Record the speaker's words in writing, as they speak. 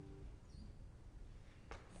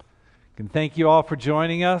And thank you all for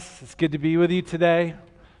joining us. It's good to be with you today,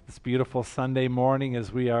 this beautiful Sunday morning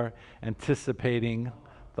as we are anticipating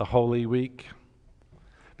the Holy Week.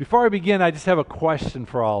 Before I begin, I just have a question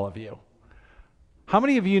for all of you. How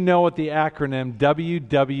many of you know what the acronym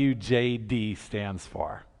WWJD stands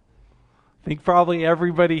for? I think probably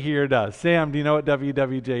everybody here does. Sam, do you know what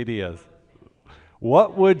WWJD is?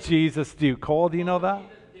 What would Jesus do? Cole, do you know that?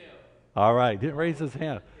 All right, didn't raise his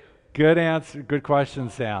hand. Good answer. Good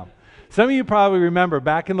question, Sam. Some of you probably remember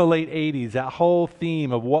back in the late 80s, that whole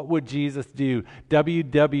theme of what would Jesus do,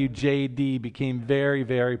 WWJD, became very,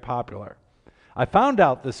 very popular. I found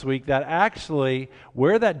out this week that actually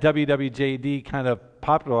where that WWJD kind of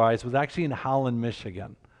popularized was actually in Holland,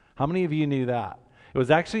 Michigan. How many of you knew that? It was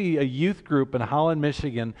actually a youth group in Holland,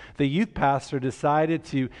 Michigan. The youth pastor decided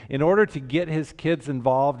to, in order to get his kids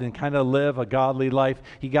involved and kind of live a godly life,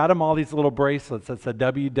 he got them all these little bracelets that said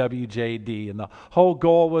WWJD. And the whole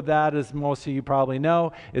goal with that, as most of you probably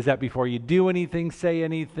know, is that before you do anything, say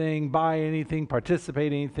anything, buy anything,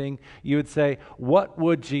 participate in anything, you would say, what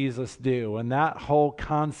would Jesus do? And that whole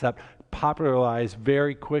concept popularized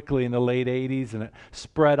very quickly in the late 80s, and it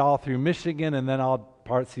spread all through Michigan and then all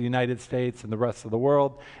parts of the United States and the rest of the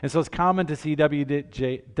world. And so it's common to see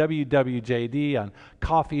WWJD on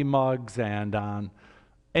coffee mugs and on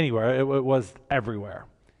anywhere. It was everywhere.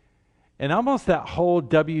 And almost that whole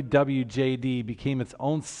WWJD became its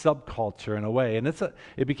own subculture in a way. And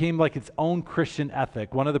it became like its own Christian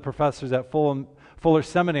ethic. One of the professors at Fuller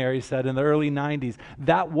Seminary said in the early 90s,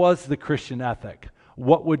 that was the Christian ethic.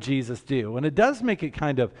 What would Jesus do? And it does make it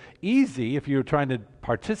kind of easy if you're trying to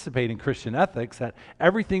participate in Christian ethics that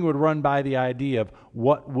everything would run by the idea of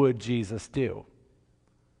what would Jesus do?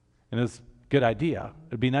 And it's a good idea.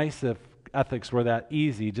 It'd be nice if ethics were that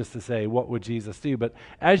easy just to say, what would Jesus do? But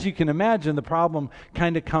as you can imagine, the problem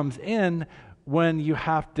kind of comes in when you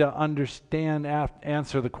have to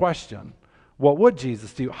answer the question. What would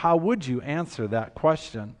Jesus do? How would you answer that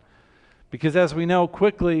question? Because as we know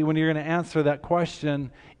quickly, when you're going to answer that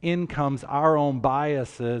question, in comes our own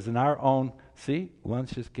biases and our own, see,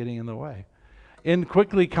 lunch is getting in the way. In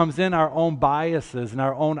quickly comes in our own biases and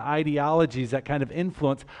our own ideologies that kind of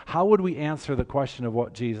influence how would we answer the question of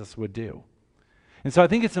what Jesus would do. And so I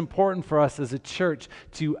think it's important for us as a church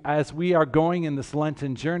to, as we are going in this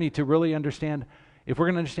Lenten journey, to really understand, if we're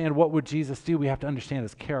going to understand what would Jesus do, we have to understand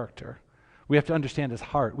his character. We have to understand his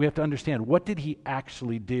heart. We have to understand what did he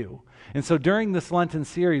actually do. And so during this Lenten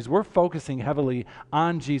series, we're focusing heavily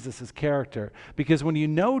on Jesus' character, because when you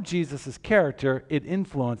know Jesus' character, it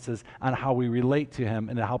influences on how we relate to him,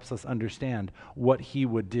 and it helps us understand what he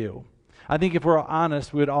would do. I think if we're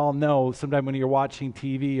honest, we'd all know sometime when you're watching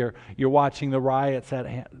TV or you're watching the riots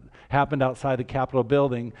that happened outside the Capitol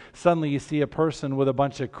building, suddenly you see a person with a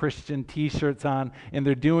bunch of Christian t-shirts on, and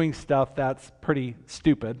they're doing stuff that's pretty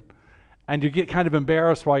stupid. And you get kind of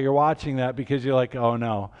embarrassed while you're watching that because you're like, oh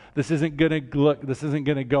no, this isn't going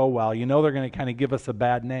to go well. You know they're going to kind of give us a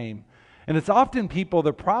bad name. And it's often people,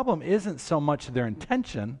 the problem isn't so much their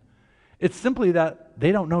intention, it's simply that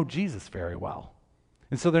they don't know Jesus very well.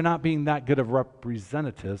 And so they're not being that good of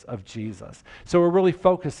representatives of Jesus. So we're really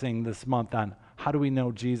focusing this month on how do we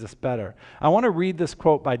know Jesus better. I want to read this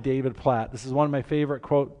quote by David Platt. This is one of my favorite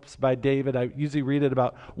quotes by David. I usually read it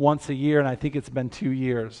about once a year, and I think it's been 2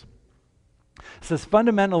 years. It says,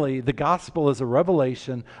 fundamentally, the gospel is a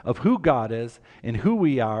revelation of who God is and who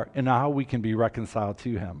we are and how we can be reconciled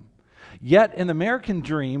to him. Yet in the American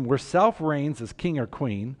dream, where self reigns as king or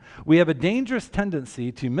queen, we have a dangerous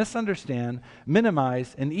tendency to misunderstand,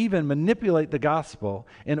 minimize, and even manipulate the gospel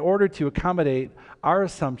in order to accommodate our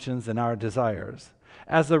assumptions and our desires.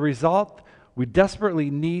 As a result, we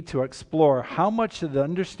desperately need to explore how much of the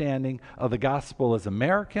understanding of the gospel is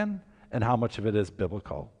American and how much of it is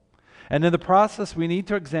biblical. And in the process, we need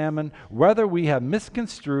to examine whether we have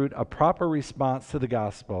misconstrued a proper response to the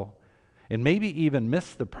gospel and maybe even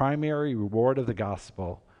missed the primary reward of the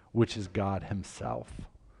gospel, which is God himself.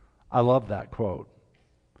 I love that quote.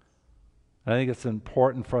 I think it's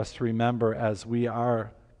important for us to remember as we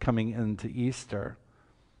are coming into Easter,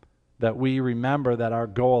 that we remember that our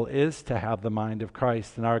goal is to have the mind of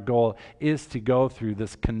Christ, and our goal is to go through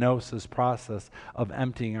this kenosis process of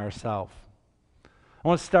emptying ourselves. I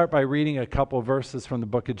want to start by reading a couple of verses from the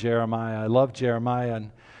book of Jeremiah. I love Jeremiah. And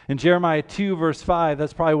in Jeremiah 2, verse 5,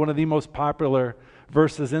 that's probably one of the most popular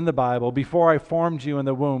verses in the Bible. Before I formed you in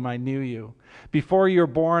the womb, I knew you. Before you were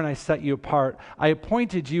born, I set you apart. I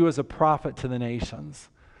appointed you as a prophet to the nations.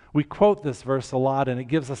 We quote this verse a lot, and it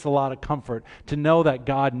gives us a lot of comfort to know that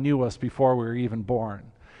God knew us before we were even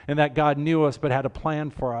born. and that God knew us but had a plan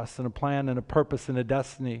for us, and a plan and a purpose and a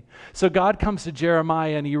destiny. So God comes to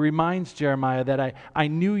Jeremiah and he reminds Jeremiah that I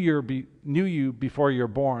knew you before you were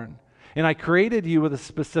born. And I created you with a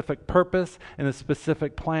specific purpose and a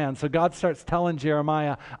specific plan. So God starts telling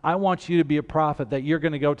Jeremiah, I want you to be a prophet, that you're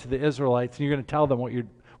going to go to the Israelites and you're going to tell them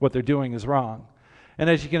what they're doing is wrong. And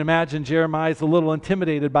as you can imagine, Jeremiah's a little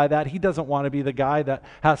intimidated by that. He doesn't want to be the guy that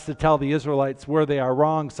has to tell the Israelites where they are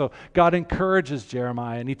wrong. So God encourages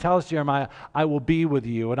Jeremiah, and he tells Jeremiah, I will be with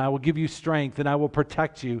you, and I will give you strength, and I will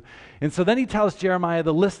protect you. And so then he tells Jeremiah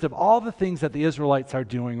the list of all the things that the Israelites are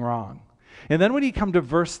doing wrong. And then when you come to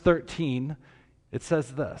verse 13, it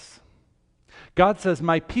says this. God says,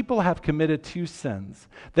 my people have committed 2 sins.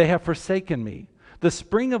 They have forsaken me, the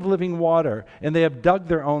spring of living water, and they have dug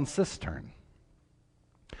their own cistern.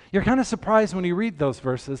 You're kind of surprised when you read those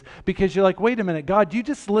verses because you're like, wait a minute, God, you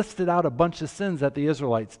just listed out a bunch of sins that the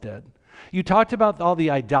Israelites did. You talked about all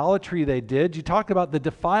the idolatry they did. You talked about the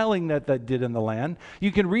defiling that they did in the land.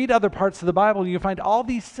 You can read other parts of the Bible and you find all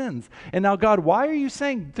these sins. And now, God, why are you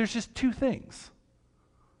saying there's just 2 things?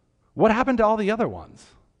 What happened to all the other ones?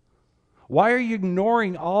 Why are you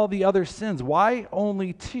ignoring all the other sins? Why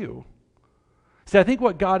only 2? See, I think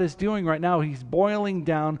what God is doing right now, he's boiling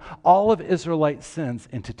down all of Israelite sins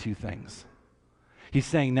into 2 things. He's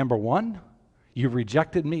saying, number 1, you've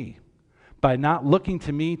rejected me by not looking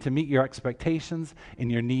to me to meet your expectations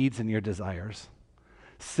and your needs and your desires.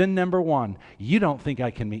 Sin number 1, you don't think I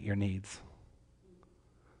can meet your needs.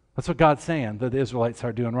 That's what God's saying that the Israelites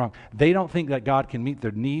are doing wrong. They don't think that God can meet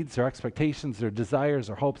their needs, their expectations, their desires,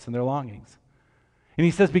 their hopes, and their longings. And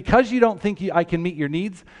he says, because you don't think I can meet your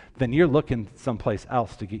needs, then you're looking someplace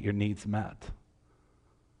else to get your needs met.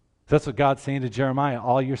 That's what God's saying to Jeremiah.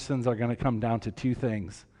 All your sins are going to come down to 2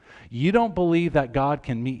 things. You don't believe that God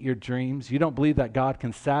can meet your dreams. You don't believe that God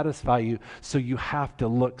can satisfy you, so you have to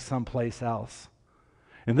look someplace else.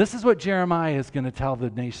 And this is what Jeremiah is going to tell the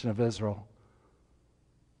nation of Israel.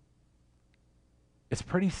 It's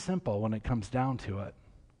pretty simple when it comes down to it.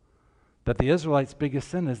 That the Israelites' biggest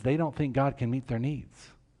sin is they don't think God can meet their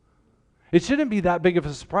needs. It shouldn't be that big of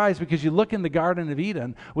a surprise because you look in the Garden of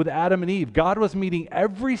Eden with Adam and Eve. God was meeting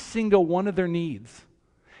every single one of their needs.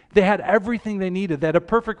 They had everything they needed. They had a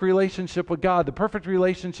perfect relationship with God, the perfect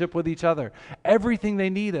relationship with each other, everything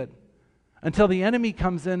they needed. Until the enemy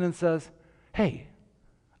comes in and says, hey,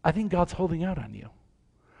 I think God's holding out on you.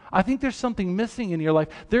 I think there's something missing in your life.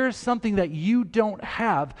 There is something that you don't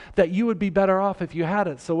have that you would be better off if you had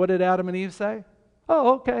it. So what did Adam and Eve say?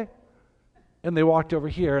 Oh, okay. And they walked over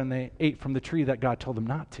here and they ate from the tree that God told them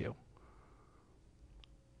not to.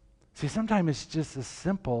 See, sometimes it's just as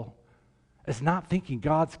simple as not thinking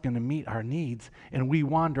God's going to meet our needs, and we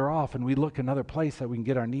wander off and we look another place that we can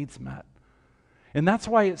get our needs met. And that's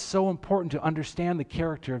why it's so important to understand the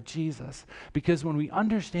character of Jesus. Because when we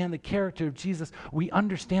understand the character of Jesus, we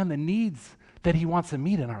understand the needs that he wants to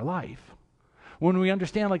meet in our life. When we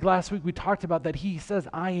understand, like last week we talked about that he says,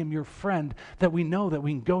 I am your friend, that we know that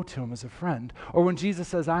we can go to him as a friend. Or when Jesus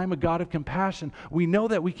says, I am a God of compassion, we know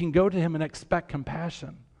that we can go to him and expect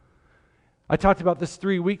compassion. I talked about this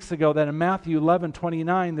 3 weeks ago, that in Matthew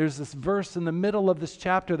 11:29, there's this verse in the middle of this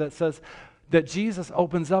chapter that says, that Jesus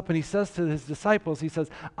opens up and he says to his disciples, he says,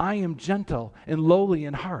 I am gentle and lowly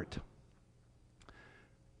in heart.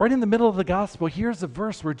 Right in the middle of the gospel, here's a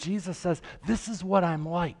verse where Jesus says, this is what I'm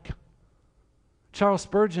like. Charles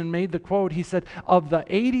Spurgeon made the quote, he said, of the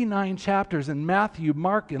 89 chapters in Matthew,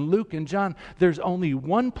 Mark, and Luke, and John, there's only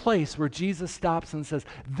one place where Jesus stops and says,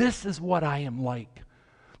 this is what I am like.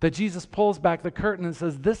 That Jesus pulls back the curtain and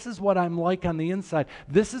says, this is what I'm like on the inside.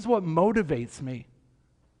 This is what motivates me.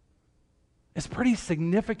 It's pretty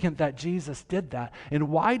significant that Jesus did that. And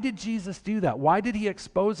why did Jesus do that? Why did he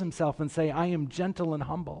expose himself and say, I am gentle and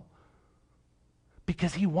humble?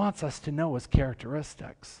 Because he wants us to know his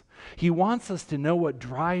characteristics. He wants us to know what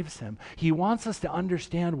drives him. He wants us to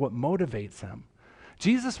understand what motivates him.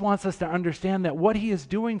 Jesus wants us to understand that what he is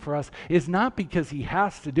doing for us is not because he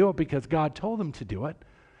has to do it because God told him to do it.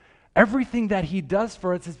 Everything that he does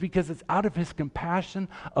for us is because it's out of his compassion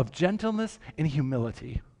of gentleness and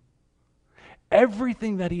humility.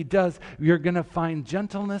 Everything that he does, you're going to find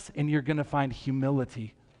gentleness and you're going to find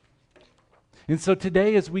humility. And so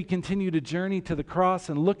today, as we continue to journey to the cross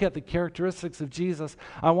and look at the characteristics of Jesus,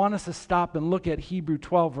 I want us to stop and look at Hebrews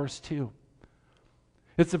 12, verse 2.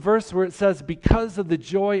 It's a verse where it says, because of the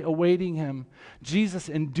joy awaiting him, Jesus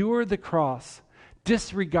endured the cross,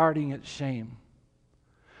 disregarding its shame.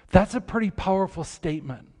 That's a pretty powerful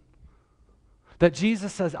statement. That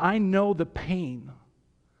Jesus says, I know the pain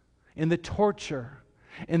and the torture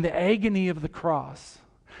and the agony of the cross.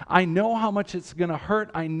 I know how much it's going to hurt.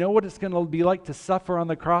 I know what it's going to be like to suffer on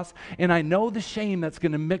the cross. And I know the shame that's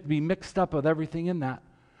going to be mixed up with everything in that.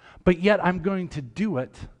 But yet I'm going to do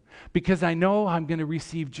it because I know I'm going to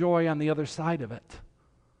receive joy on the other side of it.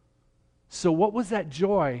 So what was that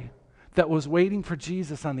joy that was waiting for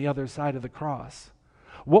Jesus on the other side of the cross?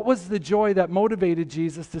 What was the joy that motivated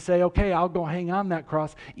Jesus to say, okay, I'll go hang on that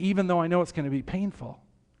cross even though I know it's going to be painful?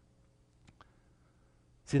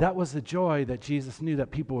 See, that was the joy that Jesus knew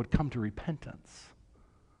that people would come to repentance.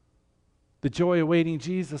 The joy awaiting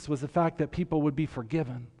Jesus was the fact that people would be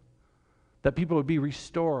forgiven, that people would be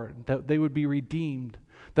restored, that they would be redeemed,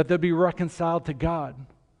 that they'd be reconciled to God,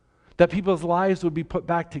 that people's lives would be put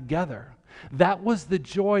back together. That was the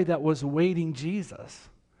joy that was awaiting Jesus.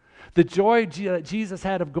 The joy that Jesus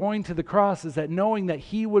had of going to the cross is that knowing that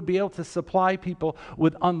he would be able to supply people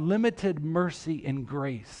with unlimited mercy and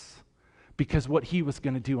grace because what he was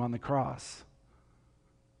going to do on the cross.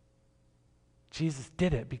 Jesus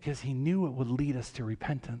did it because he knew it would lead us to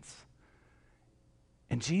repentance.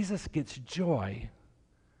 And Jesus gets joy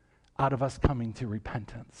out of us coming to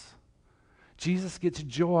repentance. Jesus gets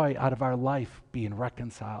joy out of our life being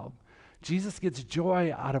reconciled. Jesus gets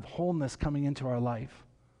joy out of wholeness coming into our life.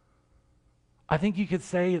 I think you could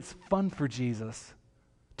say it's fun for Jesus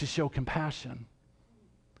to show compassion.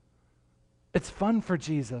 It's fun for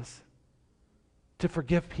Jesus to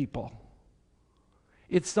forgive people.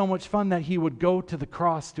 It's so much fun that he would go to the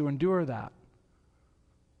cross to endure that.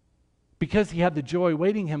 Because he had the joy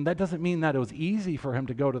waiting him, that doesn't mean that it was easy for him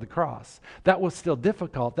to go to the cross. That was still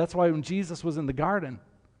difficult. That's why when Jesus was in the garden,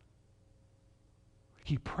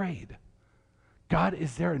 he prayed, God,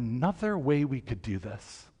 is there another way we could do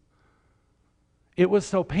this? It was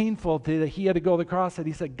so painful that he had to go to the cross that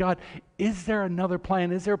he said, God, is there another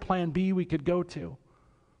plan? Is there a plan B we could go to?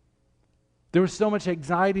 There was so much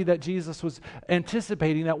anxiety that Jesus was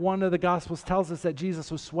anticipating that one of the Gospels tells us that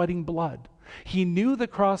Jesus was sweating blood. He knew the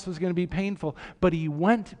cross was going to be painful, but he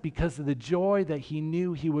went because of the joy that he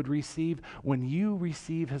knew he would receive when you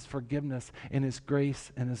receive his forgiveness and his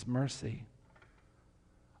grace and his mercy.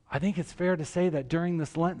 I think it's fair to say that during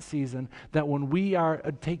this Lent season, that when we are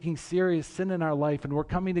taking serious sin in our life and we're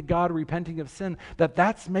coming to God repenting of sin,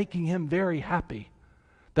 that's making him very happy.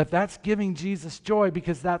 That's giving Jesus joy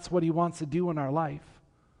because that's what he wants to do in our life.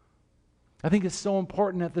 I think it's so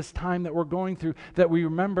important at this time that we're going through that we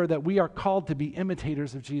remember that we are called to be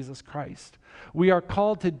imitators of Jesus Christ. We are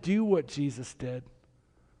called to do what Jesus did.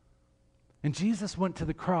 And Jesus went to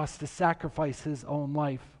the cross to sacrifice his own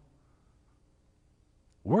life.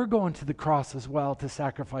 We're going to the cross as well to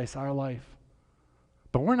sacrifice our life.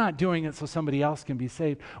 But we're not doing it so somebody else can be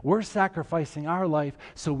saved. We're sacrificing our life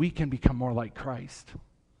so we can become more like Christ.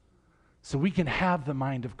 So we can have the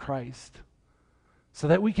mind of Christ. So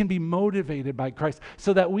that we can be motivated by Christ.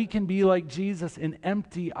 So that we can be like Jesus and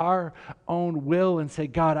empty our own will and say,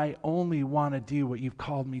 God, I only want to do what you've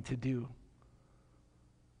called me to do.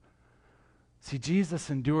 See,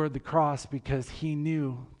 Jesus endured the cross because he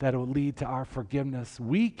knew that it would lead to our forgiveness.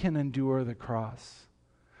 We can endure the cross.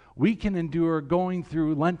 We can endure going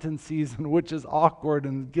through Lenten season, which is awkward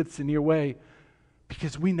and gets in your way,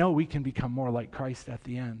 because we know we can become more like Christ at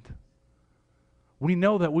the end. We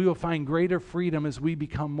know that we will find greater freedom as we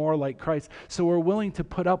become more like Christ, so we're willing to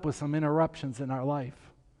put up with some interruptions in our life.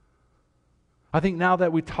 I think now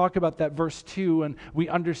that we talk about that verse 2 and we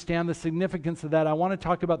understand the significance of that, I want to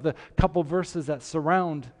talk about the couple verses that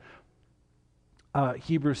surround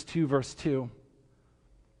Hebrews 2, verse 2.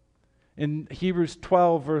 In Hebrews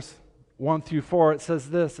 12, verse 1 through 4, it says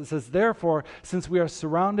this. It says, therefore, since we are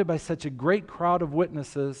surrounded by such a great crowd of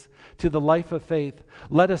witnesses to the life of faith,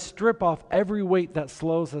 let us strip off every weight that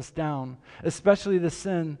slows us down, especially the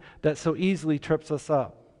sin that so easily trips us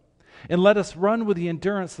up. And let us run with the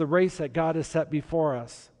endurance the race that God has set before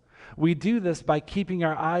us. We do this by keeping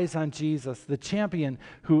our eyes on Jesus, the champion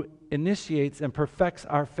who initiates and perfects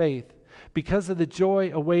our faith. Because of the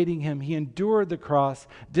joy awaiting him, he endured the cross,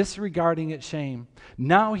 disregarding its shame.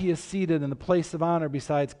 Now he is seated in the place of honor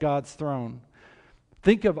beside God's throne.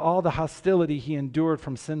 Think of all the hostility he endured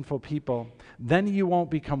from sinful people. Then you won't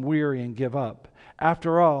become weary and give up.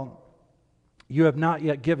 After all, you have not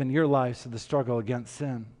yet given your lives to the struggle against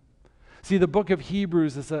sin. See, the book of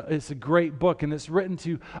Hebrews is a great book, and it's written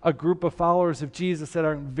to a group of followers of Jesus that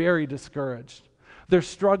are very discouraged. They're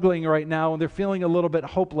struggling right now, and they're feeling a little bit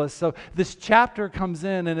hopeless. So this chapter comes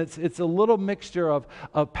in, and it's a little mixture of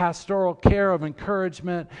pastoral care, of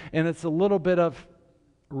encouragement, and it's a little bit of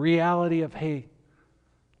reality of, hey,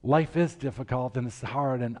 life is difficult and it's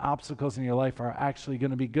hard, and obstacles in your life are actually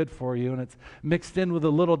going to be good for you, and it's mixed in with a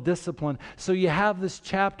little discipline. So you have this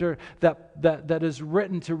chapter that is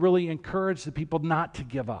written to really encourage the people not to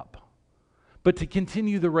give up, but to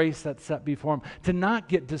continue the race that's set before them, to not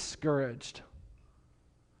get discouraged.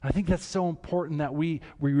 I think that's so important that we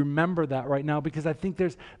remember that right now, because I think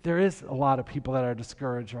there is a lot of people that are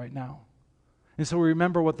discouraged right now. And so we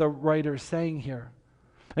remember what the writer is saying here.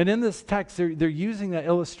 And in this text, they're using that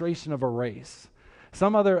illustration of a race.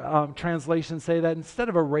 Some other translations say that instead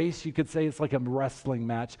of a race, you could say it's like a wrestling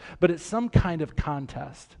match, but it's some kind of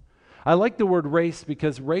contest. I like the word race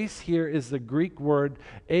because race here is the Greek word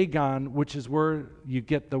agon, which is where you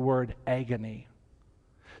get the word agony.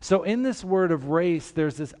 So in this word of race,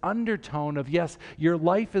 there's this undertone of, yes, your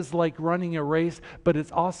life is like running a race, but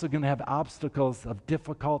it's also going to have obstacles of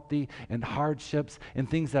difficulty and hardships and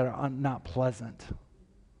things that are not pleasant.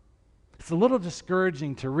 It's a little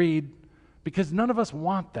discouraging to read because none of us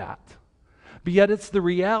want that. But yet it's the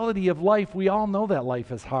reality of life. We all know that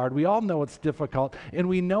life is hard. We all know it's difficult, and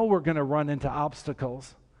we know we're going to run into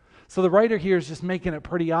obstacles. So the writer here is just making it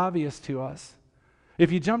pretty obvious to us.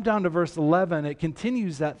 If you jump down to verse 11, it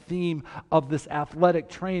continues that theme of this athletic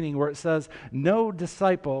training where it says, no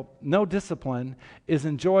discipline is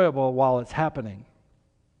enjoyable while it's happening.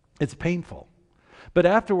 It's painful. But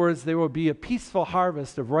afterwards, there will be a peaceful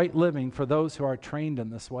harvest of right living for those who are trained in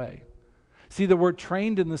this way. See, the word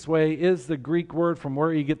trained in this way is the Greek word from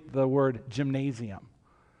where you get the word gymnasium.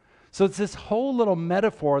 So it's this whole little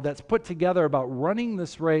metaphor that's put together about running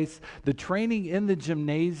this race, the training in the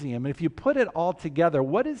gymnasium. And if you put it all together,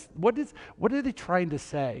 what are they trying to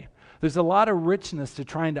say? There's a lot of richness to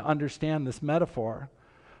trying to understand this metaphor.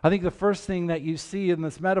 I think the first thing that you see in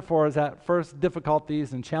this metaphor is that first,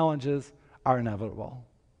 difficulties and challenges are inevitable.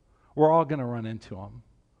 We're all going to run into them.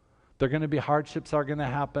 They're going to be hardships are going to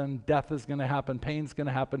happen, death is going to happen, pain's going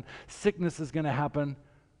to happen, sickness is going to happen,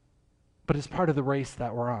 but it's part of the race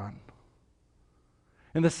that we're on.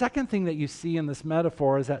 And the second thing that you see in this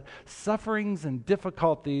metaphor is that sufferings and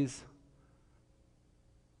difficulties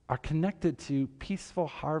are connected to peaceful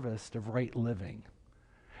harvest of right living.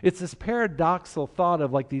 It's this paradoxical thought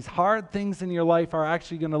of like these hard things in your life are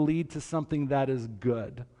actually going to lead to something that is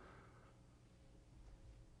good.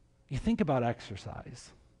 You think about exercise.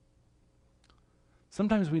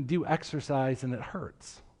 Sometimes we do exercise and it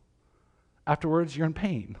hurts. Afterwards, you're in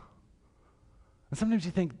pain. And sometimes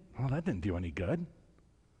you think, well, that didn't do any good.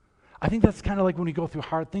 I think that's kind of like when we go through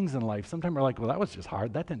hard things in life. Sometimes we're like, well, that was just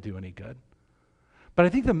hard. That didn't do any good. But I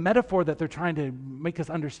think the metaphor that they're trying to make us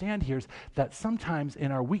understand here is that sometimes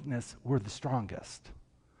in our weakness, we're the strongest.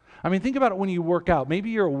 I mean, think about it when you work out.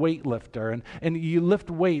 Maybe you're a weightlifter and you lift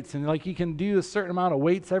weights and like you can do a certain amount of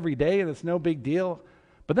weights every day and it's no big deal.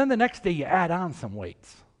 But then the next day you add on some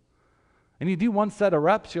weights. And you do one set of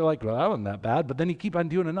reps, you're like, well, that wasn't that bad. But then you keep on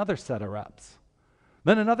doing another set of reps.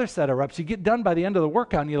 Then another set of reps. You get done by the end of the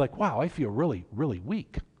workout and you're like, wow, I feel really, really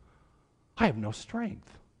weak. I have no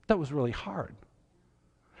strength. That was really hard.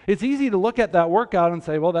 It's easy to look at that workout and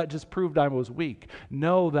say, well, that just proved I was weak.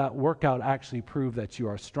 No, that workout actually proved that you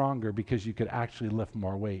are stronger because you could actually lift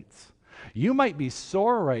more weights. You might be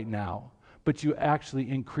sore right now, but you actually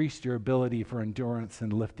increased your ability for endurance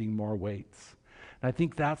and lifting more weights. And I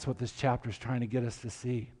think that's what this chapter is trying to get us to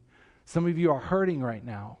see. Some of you are hurting right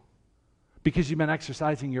now because you've been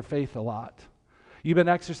exercising your faith a lot. You've been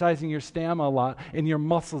exercising your stamina a lot, and your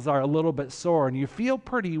muscles are a little bit sore, and you feel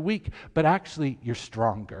pretty weak, but actually you're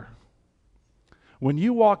stronger. When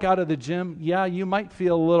you walk out of the gym, yeah, you might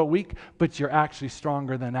feel a little weak, but you're actually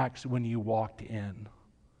stronger than actually when you walked in.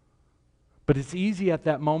 But it's easy at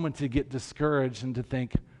that moment to get discouraged and to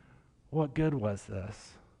think, what good was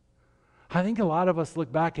this? I think a lot of us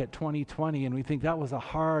look back at 2020 and we think that was a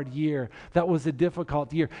hard year. That was a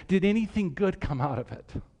difficult year. Did anything good come out of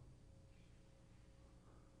it?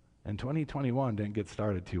 And 2021 didn't get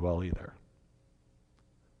started too well either.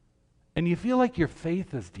 And you feel like your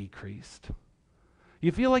faith has decreased.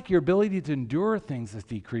 You feel like your ability to endure things has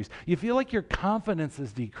decreased. You feel like your confidence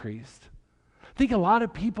has decreased. I think a lot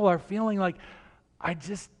of people are feeling like, I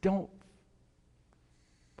feel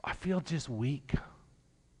just weak.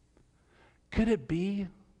 Could it be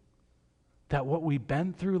that what we've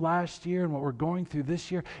been through last year and what we're going through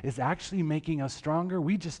this year is actually making us stronger?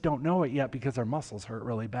 We just don't know it yet because our muscles hurt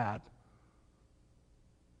really bad.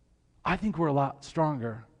 I think we're a lot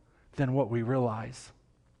stronger than what we realize.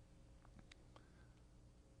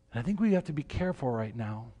 And I think we have to be careful right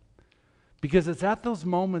now because it's at those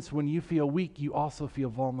moments when you feel weak, you also feel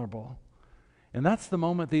vulnerable. And that's the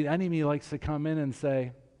moment the enemy likes to come in and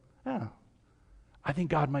say, I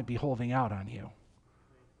think God might be holding out on you.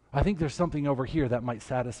 I think there's something over here that might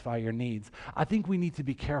satisfy your needs. I think we need to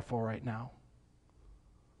be careful right now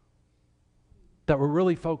that we're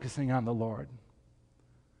really focusing on the Lord.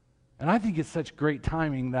 And I think it's such great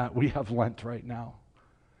timing that we have Lent right now.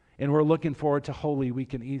 And we're looking forward to Holy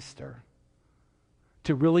Week and Easter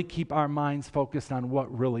to really keep our minds focused on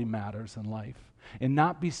what really matters in life and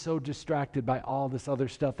not be so distracted by all this other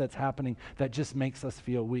stuff that's happening that just makes us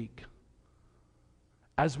feel weak.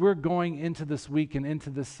 As we're going into this week and into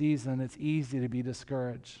this season, it's easy to be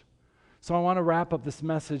discouraged. So I want to wrap up this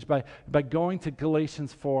message by going to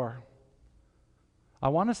Galatians 4. I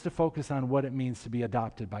want us to focus on what it means to be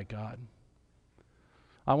adopted by God.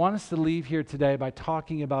 I want us to leave here today by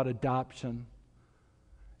talking about adoption.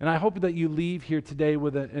 And I hope that you leave here today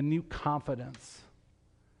with a new confidence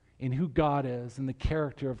in who God is, in the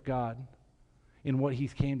character of God, in what He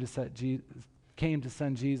came to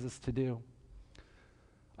send Jesus to do.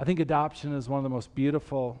 I think adoption is one of the most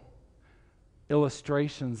beautiful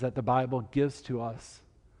illustrations that the Bible gives to us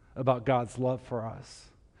about God's love for us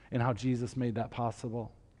and how Jesus made that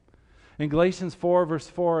possible. In Galatians 4, verse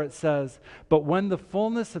 4, it says, "But when the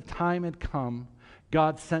fullness of time had come,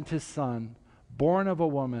 God sent His Son, born of a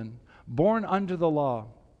woman, born under the law,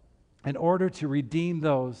 in order to redeem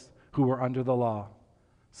those who were under the law,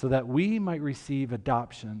 so that we might receive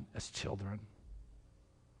adoption as children."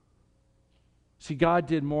 See, God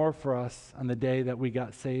did more for us on the day that we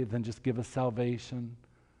got saved than just give us salvation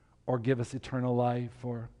or give us eternal life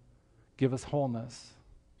or give us wholeness.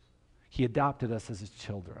 He adopted us as His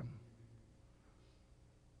children.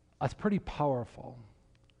 That's pretty powerful.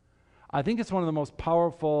 I think it's one of the most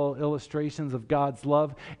powerful illustrations of God's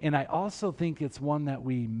love, and I also think it's one that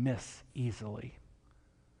we miss easily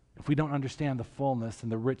if we don't understand the fullness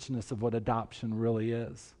and the richness of what adoption really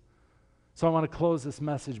is. So I want to close this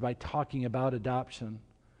message by talking about adoption.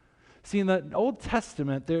 See, in the Old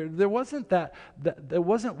Testament, there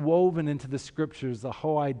wasn't woven into the Scriptures the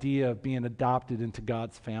whole idea of being adopted into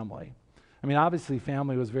God's family. I mean, obviously,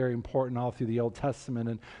 family was very important all through the Old Testament,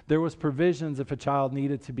 and there was provisions if a child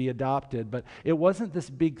needed to be adopted, but it wasn't this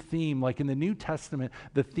big theme. Like in the New Testament,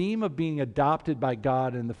 the theme of being adopted by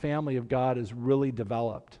God and the family of God is really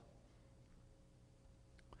developed.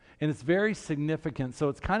 And it's very significant. So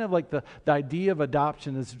it's kind of like the idea of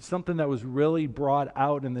adoption is something that was really brought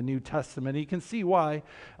out in the New Testament. You can see why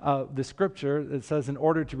the Scripture, it says, in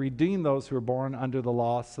order to redeem those who are born under the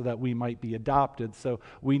law so that we might be adopted. So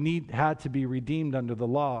we had to be redeemed under the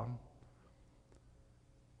law.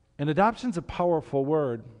 And adoption's a powerful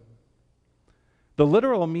word. The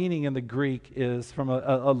literal meaning in the Greek is from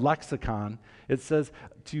a lexicon. It says,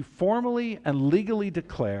 to formally and legally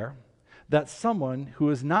declare that someone who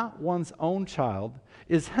is not one's own child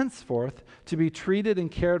is henceforth to be treated and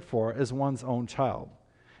cared for as one's own child,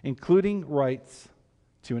 including rights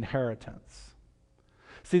to inheritance.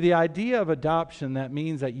 See, the idea of adoption, that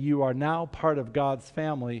means that you are now part of God's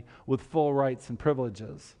family with full rights and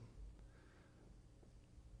privileges.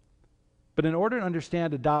 But in order to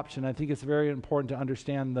understand adoption, I think it's very important to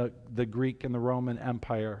understand the Greek and the Roman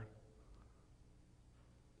Empire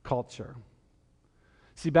culture.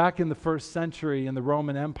 See, back in the first century in the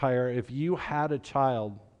Roman Empire, if you had a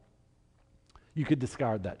child, you could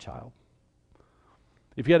discard that child.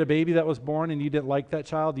 If you had a baby that was born and you didn't like that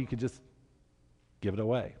child, you could just give it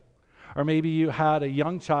away. Or maybe you had a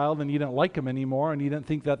young child and you didn't like them anymore and you didn't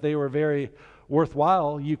think that they were very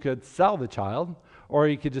worthwhile, you could sell the child, or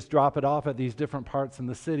you could just drop it off at these different parts in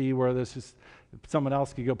the city where there's just someone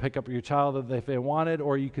else could go pick up your child if they wanted,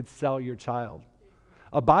 or you could sell your child.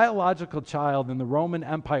 A biological child in the Roman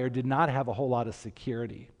Empire did not have a whole lot of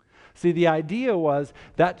security. See, the idea was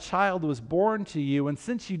that child was born to you, and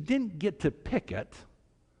since you didn't get to pick it,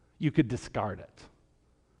 you could discard it.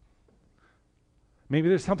 Maybe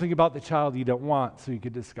there's something about the child you don't want, so you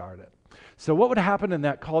could discard it. So what would happen in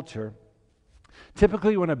that culture?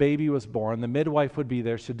 Typically when a baby was born, the midwife would be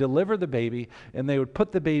there, she'd deliver the baby, and they would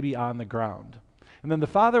put the baby on the ground. And then the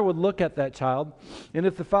father would look at that child, and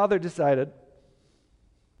if the father decided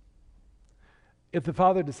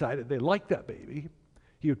they liked that baby,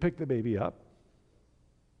 he would pick the baby up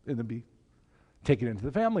and then be taken into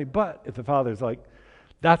the family. But if the father's like,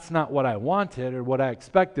 that's not what I wanted or what I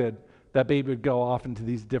expected, that baby would go off into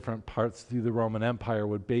these different parts through the Roman Empire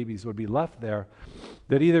where babies would be left there.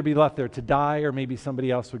 They'd either be left there to die, or maybe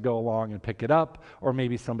somebody else would go along and pick it up, or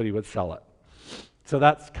maybe somebody would sell it. So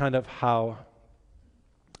that's kind of how,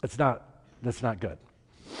 that's not good.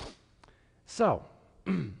 So,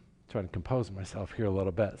 Trying to compose myself here a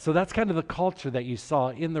little bit. So that's kind of the culture that you saw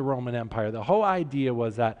in the Roman Empire. The whole idea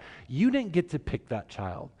was that you didn't get to pick that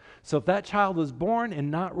child. So if that child was born and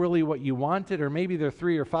not really what you wanted, or maybe they're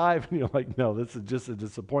 3 or 5, and you're like, no, this is just a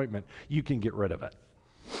disappointment, you can get rid of it.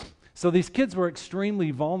 So these kids were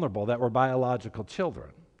extremely vulnerable that were biological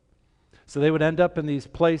children. So they would end up in these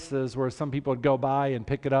places where some people would go by and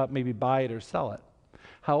pick it up, maybe buy it or sell it.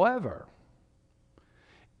 However,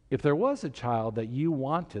 if there was a child that you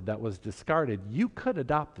wanted that was discarded, you could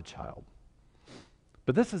adopt the child.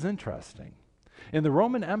 But this is interesting. In the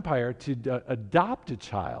Roman Empire, to adopt a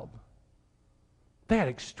child, they had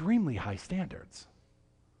extremely high standards.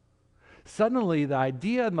 Suddenly, the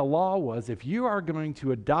idea in the law was if you are going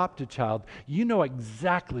to adopt a child, you know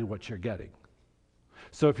exactly what you're getting.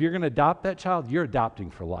 So if you're going to adopt that child, you're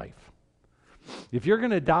adopting for life. If you're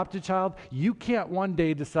going to adopt a child, you can't one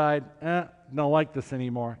day decide, don't like this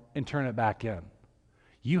anymore, and turn it back in.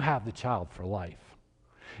 You have the child for life.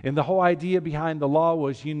 And the whole idea behind the law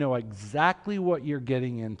was you know exactly what you're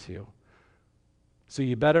getting into. So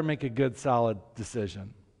you better make a good, solid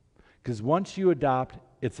decision. Because once you adopt,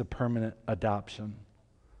 it's a permanent adoption.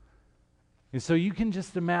 And so you can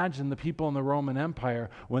just imagine the people in the Roman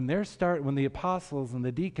Empire when the apostles and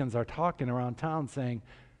the deacons are talking around town saying,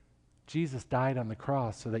 Jesus died on the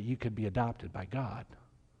cross so that you could be adopted by God.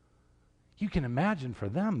 You can imagine for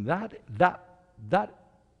them that's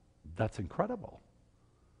incredible.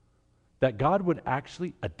 That God would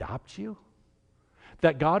actually adopt you.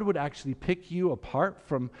 That God would actually pick you apart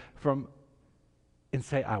from and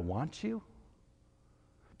say, I want you.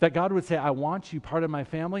 That God would say, I want you part of my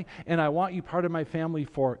family, and I want you part of my family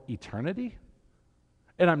for eternity.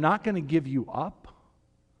 And I'm not going to give you up.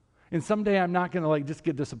 And someday I'm not going to just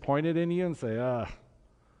get disappointed in you and say,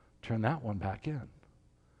 turn that one back in.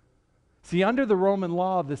 See, under the Roman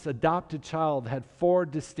law, this adopted child had 4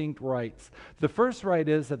 distinct rights. The first right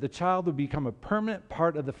is that the child would become a permanent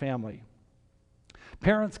part of the family.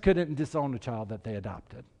 Parents couldn't disown a child that they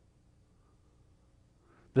adopted.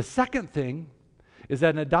 The second thing is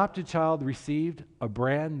that an adopted child received a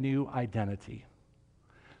brand new identity.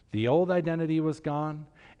 The old identity was gone.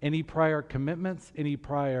 Any prior commitments, any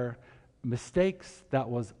prior mistakes, that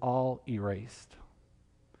was all erased.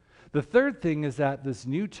 The third thing is that this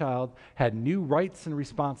new child had new rights and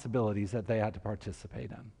responsibilities that they had to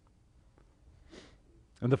participate in.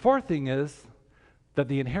 And the fourth thing is that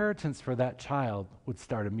the inheritance for that child would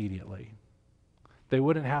start immediately. They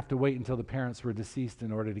wouldn't have to wait until the parents were deceased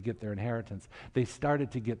in order to get their inheritance. They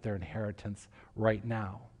started to get their inheritance right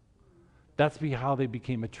now. That's how they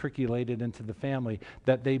became matriculated into the family,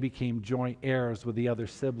 that they became joint heirs with the other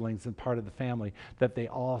siblings and part of the family, that they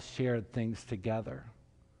all shared things together.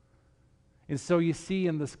 And so you see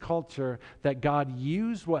in this culture that God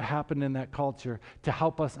used what happened in that culture to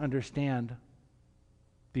help us understand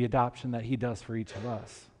the adoption that He does for each of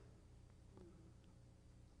us.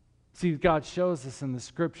 See, God shows us in the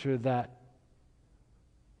Scripture that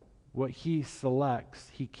what He selects,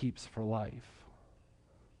 He keeps for life.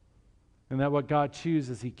 And that what God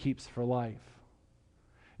chooses, He keeps for life.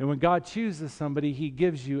 And when God chooses somebody, He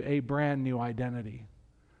gives you a brand new identity.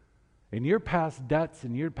 And your past debts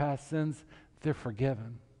and your past sins, they're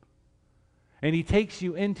forgiven. And He takes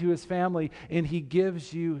you into His family and He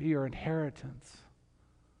gives you your inheritance.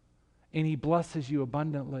 And He blesses you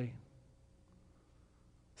abundantly.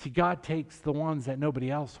 See, God takes the ones that nobody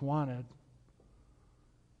else wanted.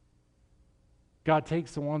 God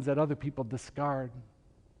takes the ones that other people discard.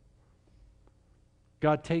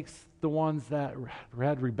 God takes the ones that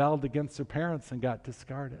had rebelled against their parents and got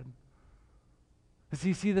discarded. So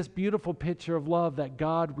you see this beautiful picture of love that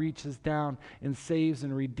God reaches down and saves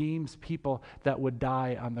and redeems people that would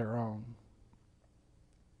die on their own.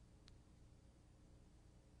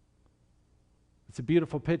 It's a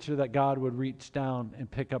beautiful picture that God would reach down and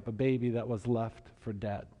pick up a baby that was left for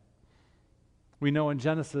dead. We know in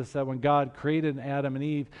Genesis that when God created Adam and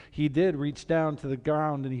Eve, He did reach down to the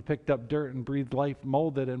ground and He picked up dirt and breathed life,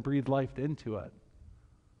 molded and breathed life into it.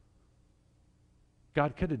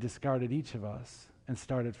 God could have discarded each of us and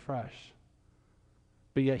started fresh.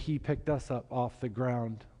 But yet He picked us up off the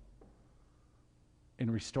ground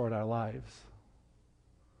and restored our lives.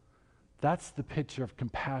 That's the picture of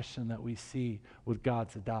compassion that we see with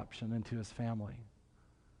God's adoption into His family.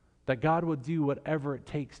 That God will do whatever it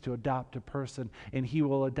takes to adopt a person, and He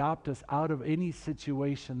will adopt us out of any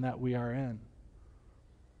situation that we are in.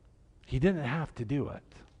 He didn't have to do it,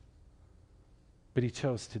 but He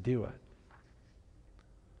chose to do it.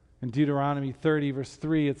 In Deuteronomy 30, verse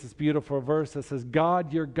 3, it's this beautiful verse that says,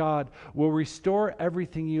 God, your God, will restore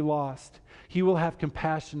everything you lost. He will have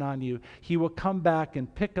compassion on you. He will come back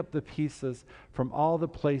and pick up the pieces from all the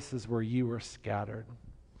places where you were scattered.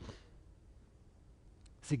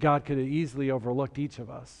 See, God could have easily overlooked each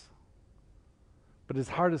of us. But his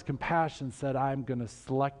heart of compassion said, I'm going to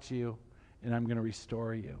select you and I'm going to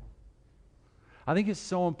restore you. I think it's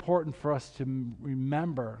so important for us to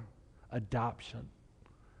remember adoption.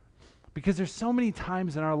 Because there's so many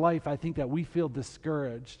times in our life, I think, that we feel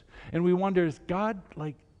discouraged. And we wonder, is God,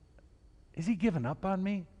 is he given up on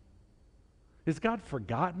me? Has God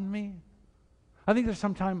forgotten me? I think there's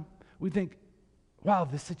sometimes we think, wow,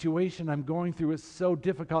 this situation I'm going through is so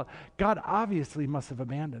difficult. God obviously must have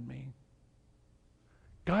abandoned me.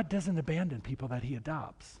 God doesn't abandon people that he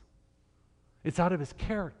adopts. It's out of his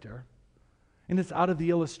character, and it's out of the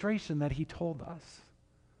illustration that he told us.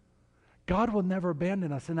 God will never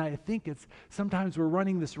abandon us, and I think it's sometimes we're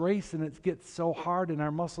running this race and it gets so hard and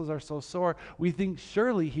our muscles are so sore, we think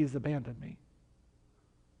surely he's abandoned me.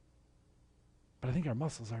 But I think our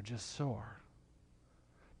muscles are just sore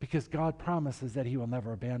because God promises that he will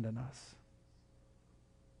never abandon us.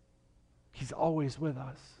 He's always with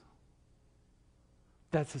us.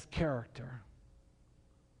 That's his character.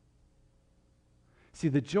 See,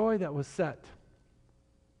 the joy that was set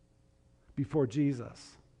before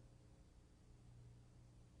Jesus,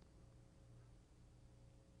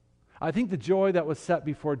 I think the joy that was set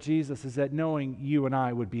before Jesus is that knowing you and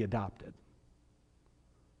I would be adopted.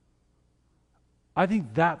 I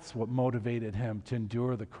think that's what motivated him to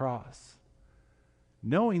endure the cross.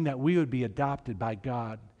 Knowing that we would be adopted by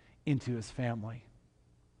God into his family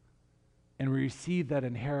and receive that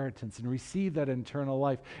inheritance and receive that eternal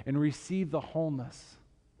life and receive the wholeness.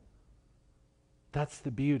 That's the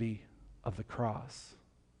beauty of the cross.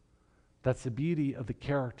 That's the beauty of the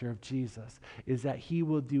character of Jesus, is that he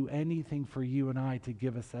will do anything for you and I to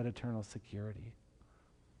give us that eternal security.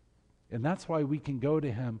 And that's why we can go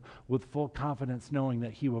to him with full confidence, knowing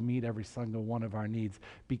that he will meet every single one of our needs,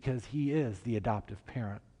 because he is the adoptive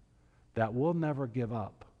parent that will never give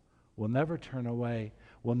up, will never turn away,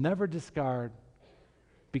 will never discard,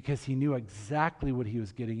 because he knew exactly what he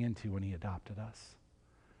was getting into when he adopted us.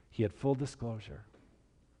 He had full disclosure.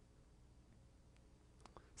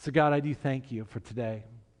 So God, I do thank you for today.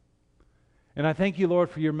 And I thank you, Lord,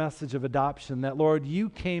 for your message of adoption, that, Lord, you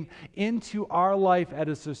came into our life at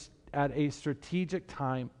a strategic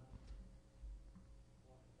time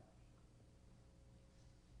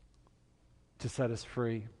to set us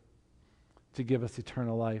free, to give us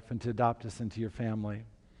eternal life, and to adopt us into your family.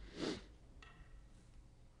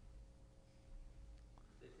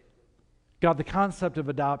 God, the concept of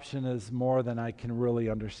adoption is more than I can really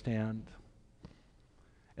understand.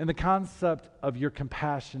 And the concept of your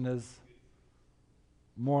compassion is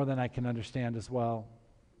more than I can understand as well.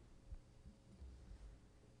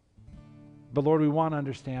 But Lord, we want to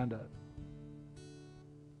understand it.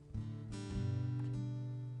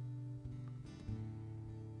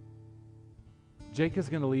 Jake is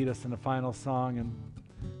going to lead us in a final song, and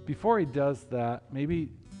before he does that, maybe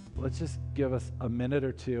let's just give us a minute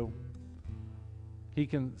or two. He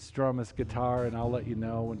can strum his guitar, and I'll let you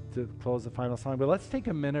know when to close the final song. But let's take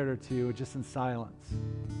a minute or two just in silence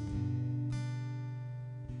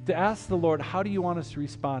to ask the Lord, how do you want us to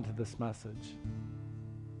respond to this message?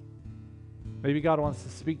 Maybe God wants to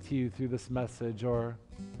speak to you through this message or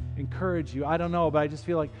encourage you. I don't know, but I just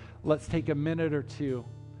feel like let's take a minute or two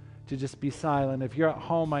to just be silent. If you're at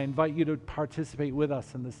home, I invite you to participate with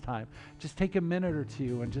us in this time. Just take a minute or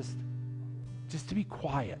two and just to be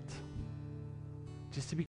quiet. Just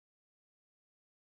to be